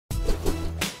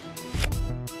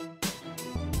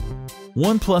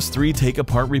OnePlus 3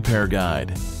 Take-Apart Repair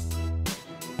Guide.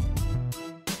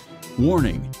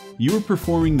 Warning: you are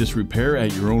performing this repair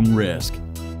at your own risk.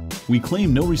 We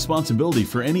claim no responsibility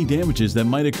for any damages that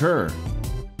might occur.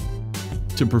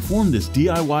 To perform this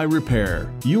DIY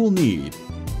repair, you will need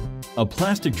a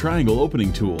plastic triangle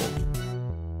opening tool,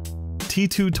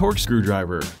 T2 torque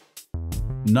screwdriver,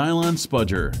 nylon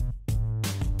spudger,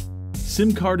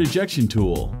 SIM card ejection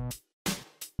tool,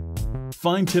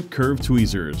 fine tip curve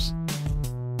tweezers,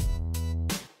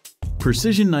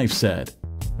 precision knife set,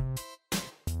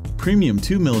 premium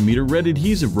 2mm red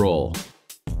adhesive roll,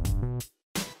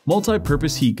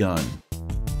 multi-purpose heat gun,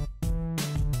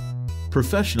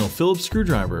 professional Phillips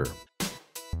screwdriver,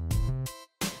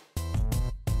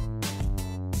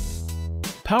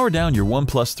 power down your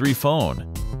OnePlus 3 phone.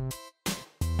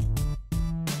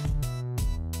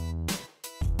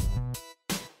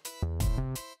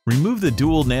 Remove the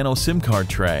dual nano SIM card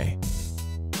tray.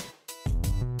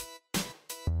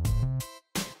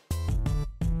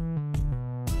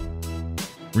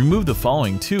 Remove the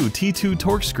following two T2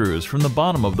 torque screws from the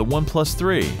bottom of the OnePlus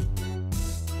 3.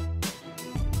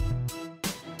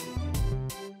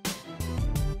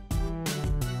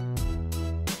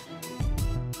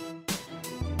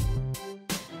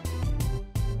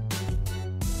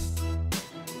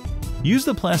 Use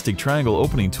the plastic triangle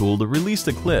opening tool to release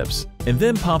the clips, and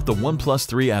then pop the OnePlus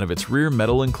 3 out of its rear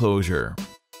metal enclosure.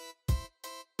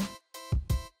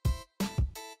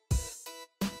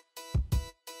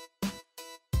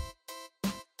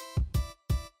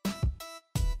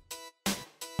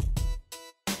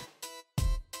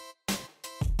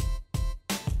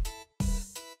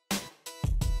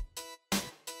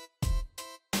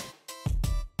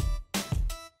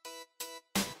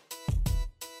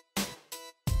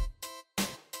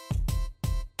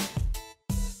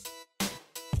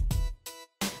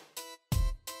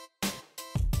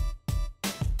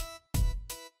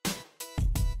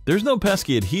 There's no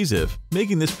pesky adhesive,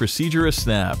 making this procedure a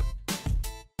snap.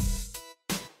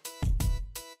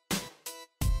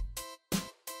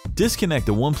 Disconnect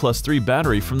the OnePlus 3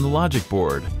 battery from the logic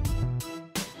board.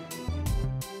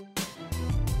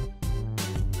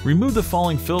 Remove the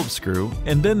falling Phillips screw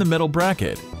and then the metal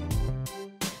bracket.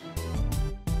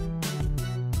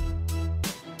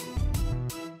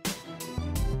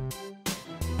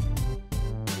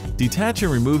 Detach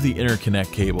and remove the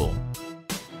interconnect cable.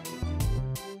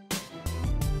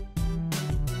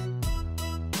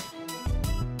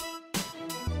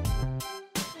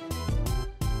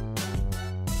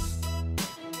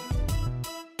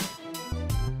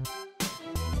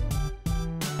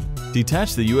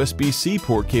 Detach the USB-C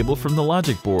port cable from the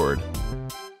logic board.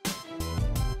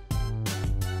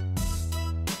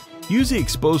 Use the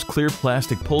exposed clear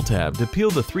plastic pull tab to peel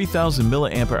the 3000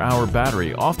 mAh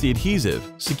battery off the adhesive,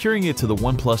 securing it to the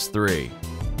OnePlus 3.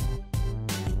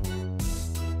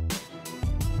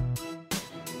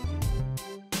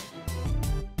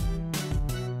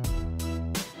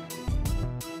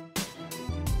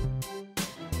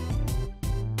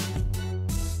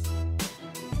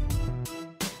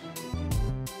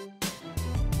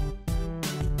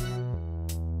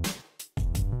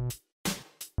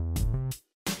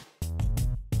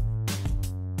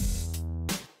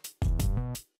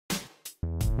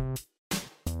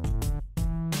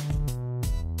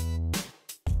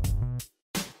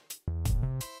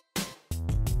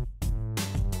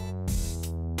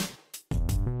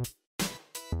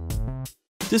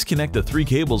 Disconnect the 3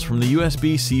 cables from the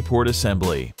USB-C port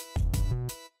assembly.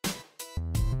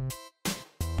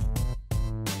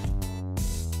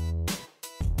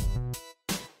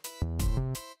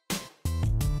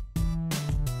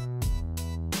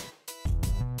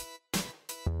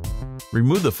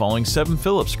 Remove the following 7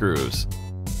 Phillips screws.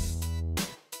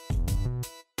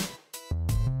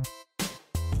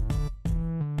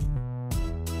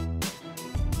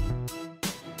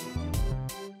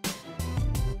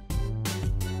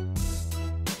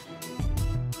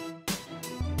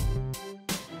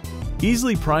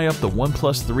 Easily pry up the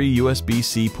OnePlus 3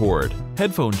 USB-C port,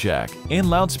 headphone jack,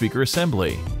 and loudspeaker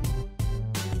assembly.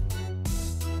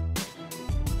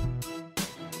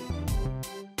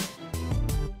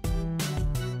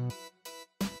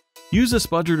 Use a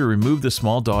spudger to remove the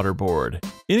small daughter board.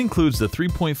 It includes the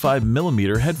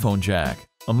 3.5mm headphone jack,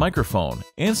 a microphone,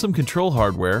 and some control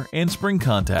hardware and spring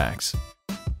contacts.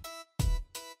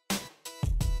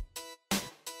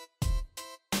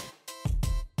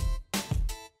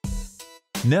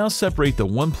 Now separate the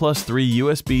OnePlus 3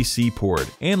 USB-C port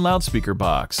and loudspeaker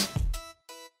box.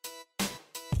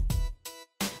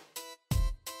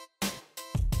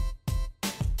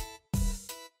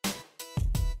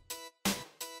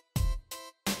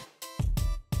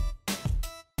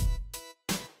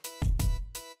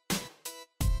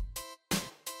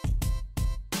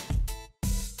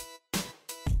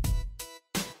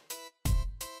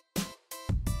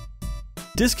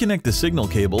 Disconnect the signal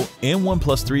cable and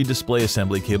OnePlus 3 display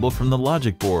assembly cable from the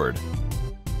logic board.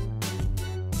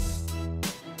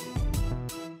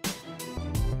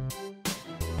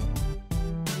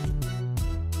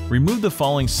 Remove the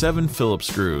following 7 Phillips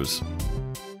screws.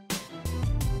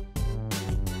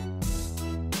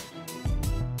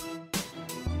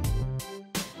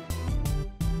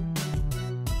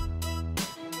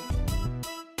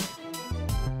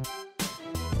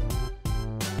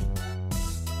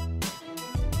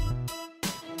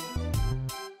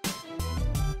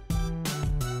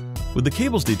 With the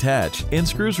cables detached and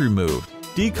screws removed,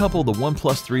 decouple the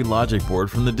OnePlus 3 logic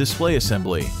board from the display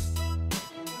assembly.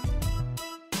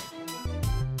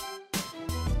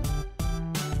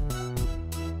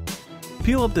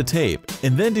 Peel up the tape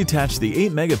and then detach the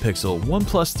 8-megapixel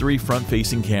OnePlus 3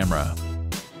 front-facing camera.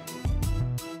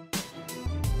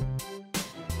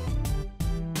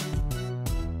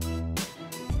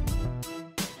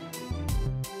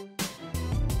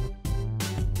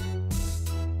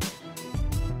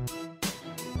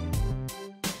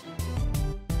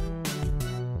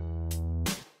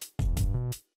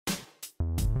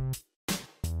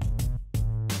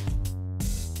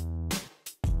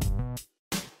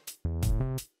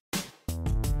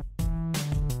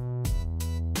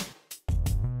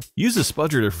 Use a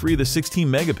spudger to free the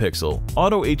 16-megapixel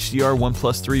Auto HDR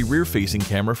OnePlus 3 rear-facing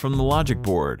camera from the logic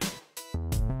board.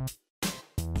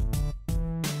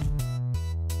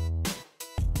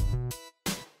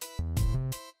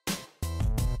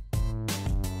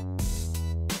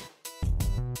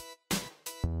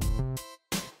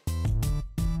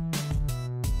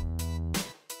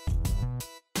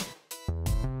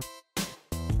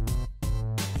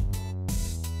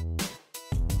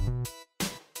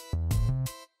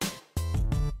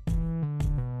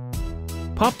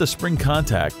 Pop the spring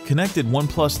contact connected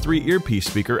OnePlus 3 earpiece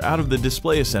speaker out of the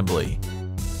display assembly.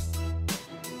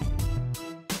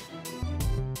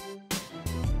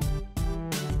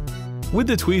 With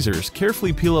the tweezers,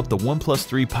 carefully peel up the OnePlus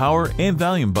 3 power and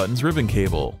volume buttons ribbon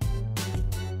cable.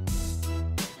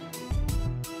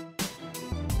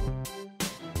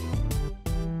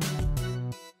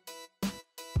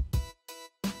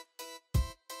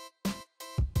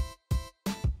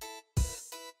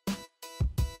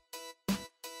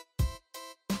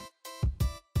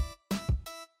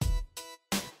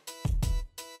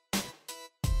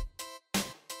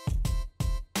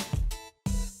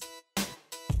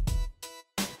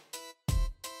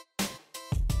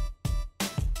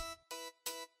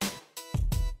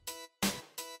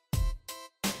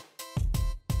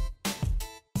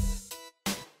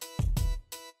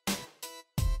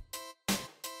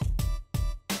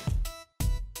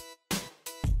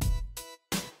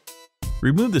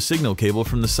 Remove the signal cable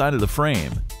from the side of the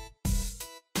frame.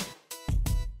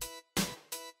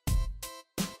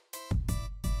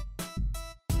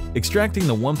 Extracting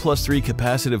the OnePlus 3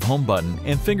 capacitive home button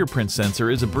and fingerprint sensor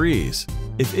is a breeze.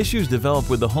 If issues develop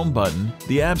with the home button,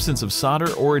 the absence of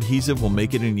solder or adhesive will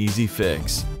make it an easy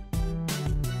fix.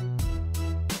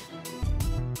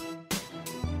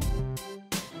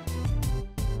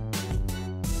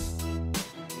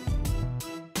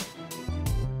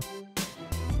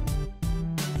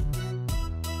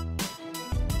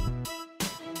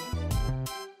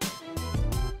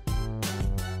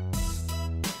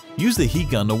 Use the heat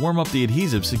gun to warm up the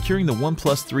adhesive securing the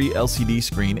OnePlus 3 LCD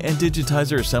screen and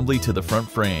digitizer assembly to the front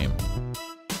frame.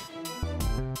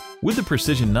 With the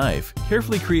precision knife,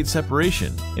 carefully create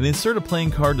separation and insert a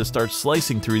playing card to start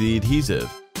slicing through the adhesive.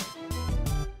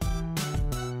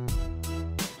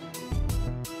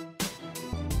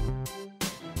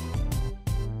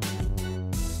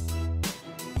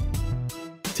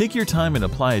 Take your time and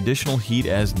apply additional heat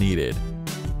as needed.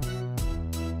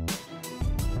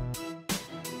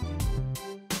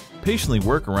 Patiently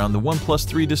work around the OnePlus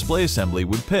 3 display assembly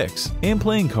with picks and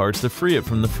playing cards to free it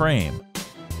from the frame.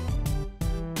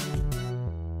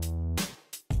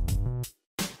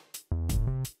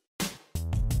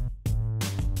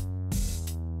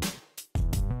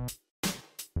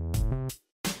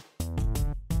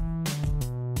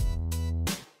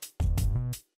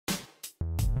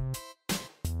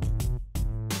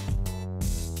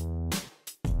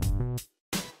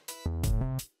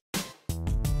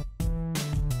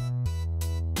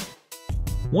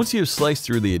 Once you have sliced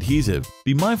through the adhesive,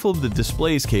 be mindful of the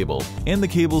display's cable and the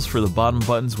cables for the bottom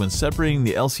buttons when separating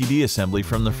the LCD assembly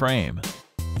from the frame.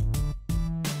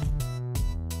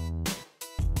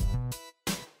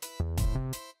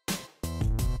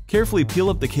 Carefully peel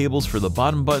up the cables for the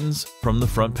bottom buttons from the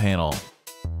front panel.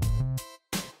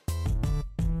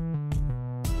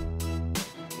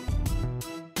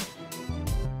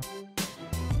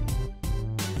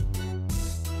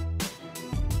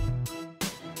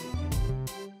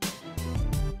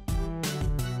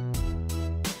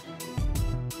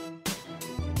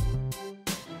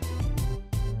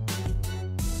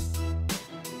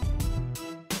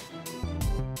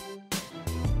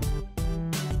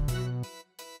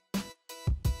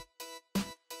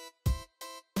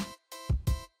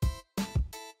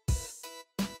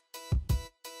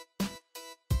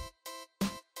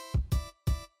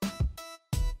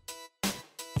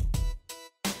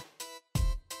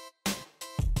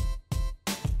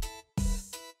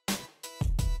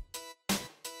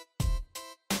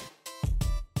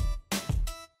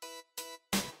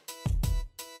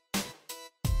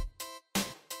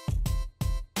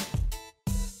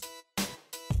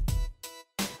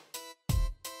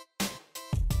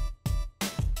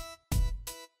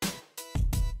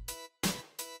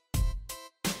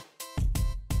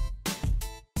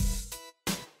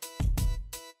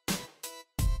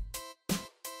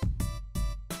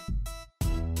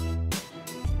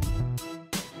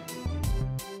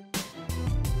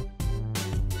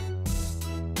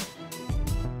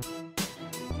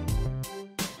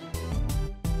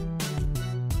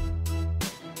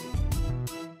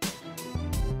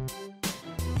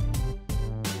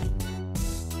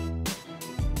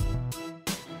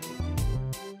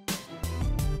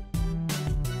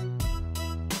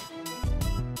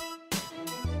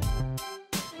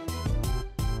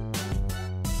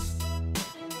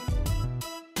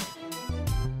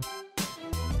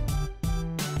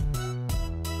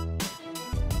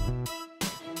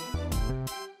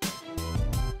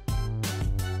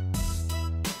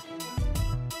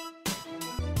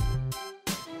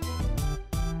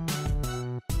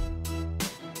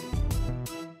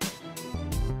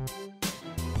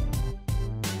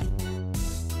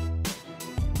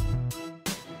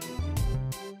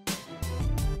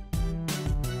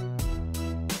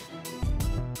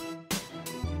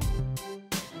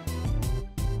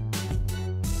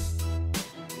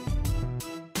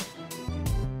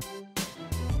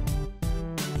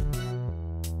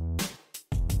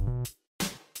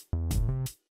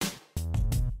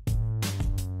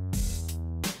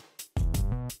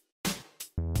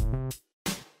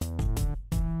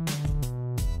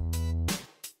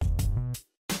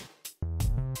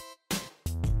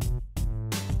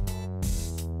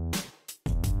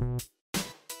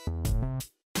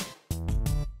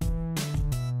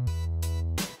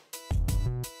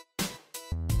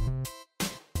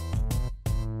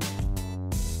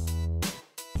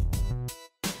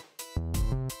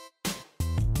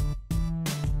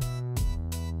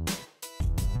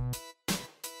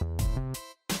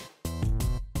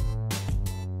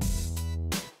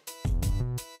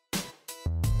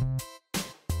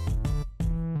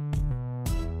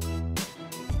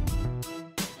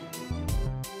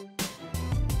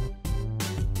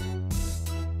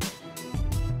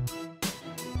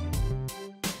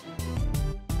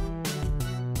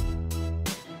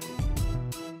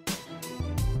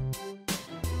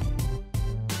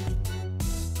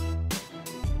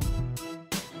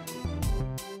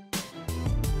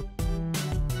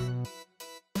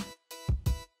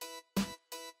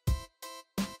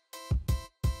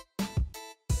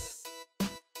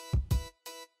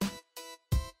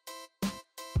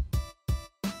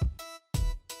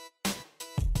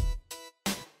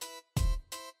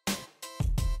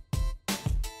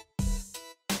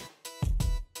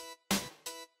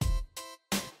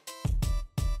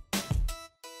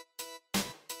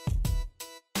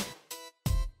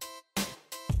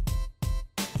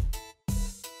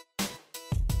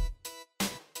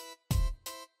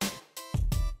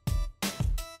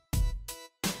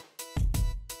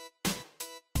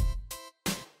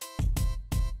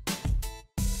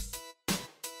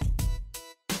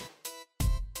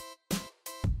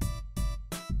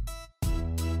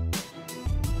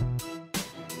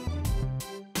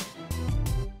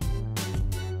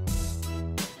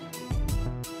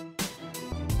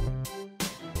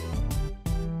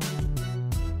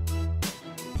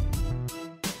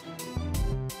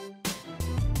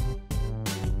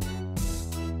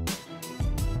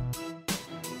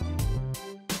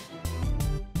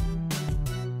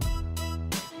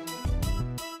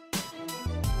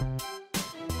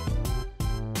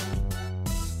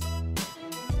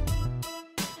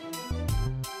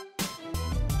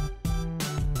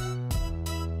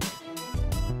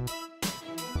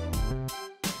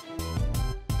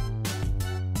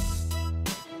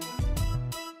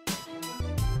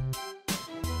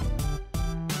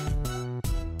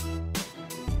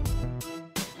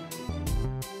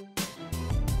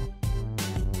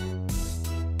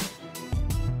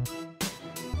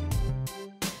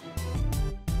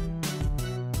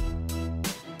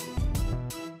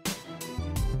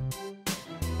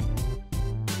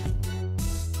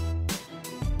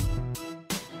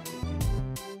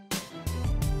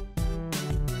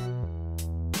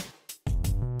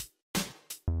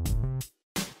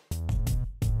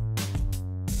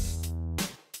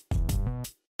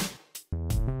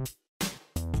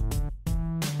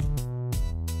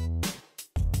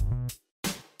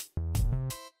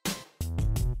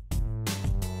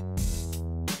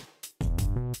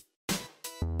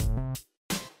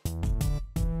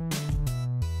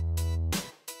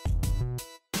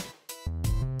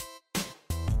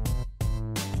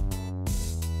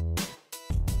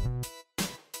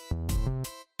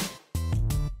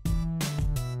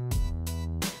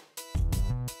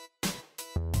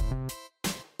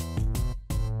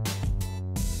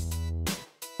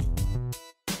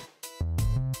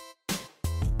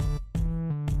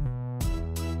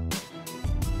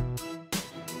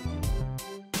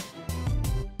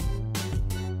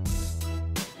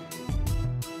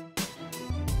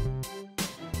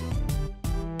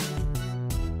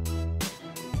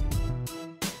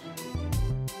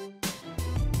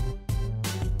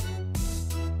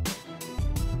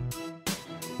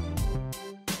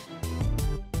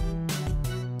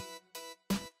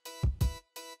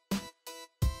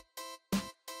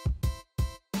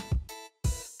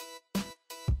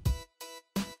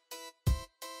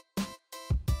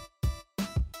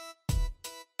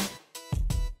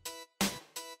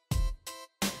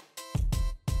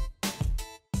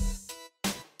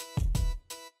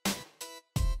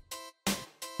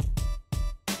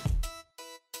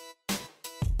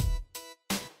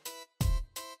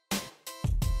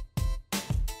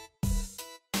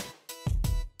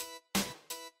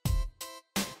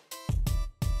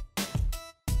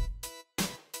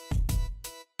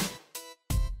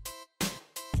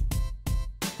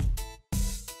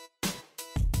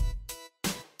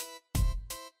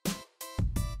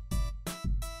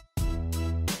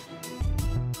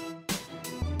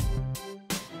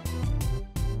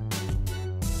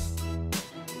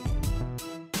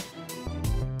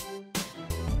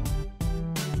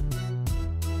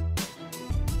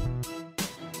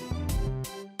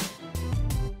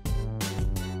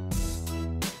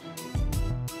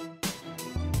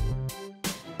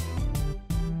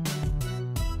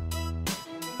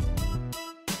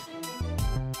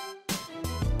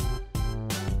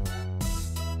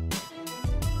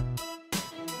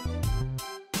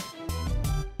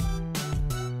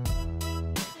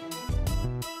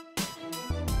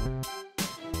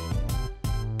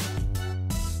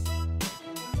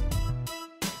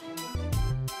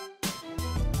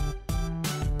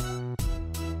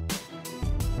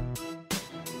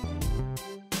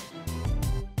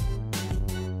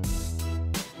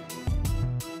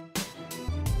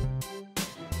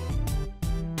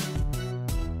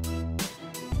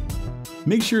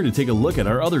 Make sure to take a look at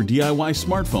our other DIY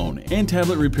smartphone and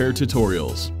tablet repair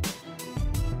tutorials.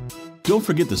 Don't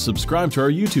forget to subscribe to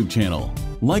our YouTube channel,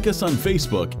 like us on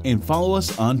Facebook, and follow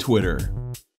us on Twitter.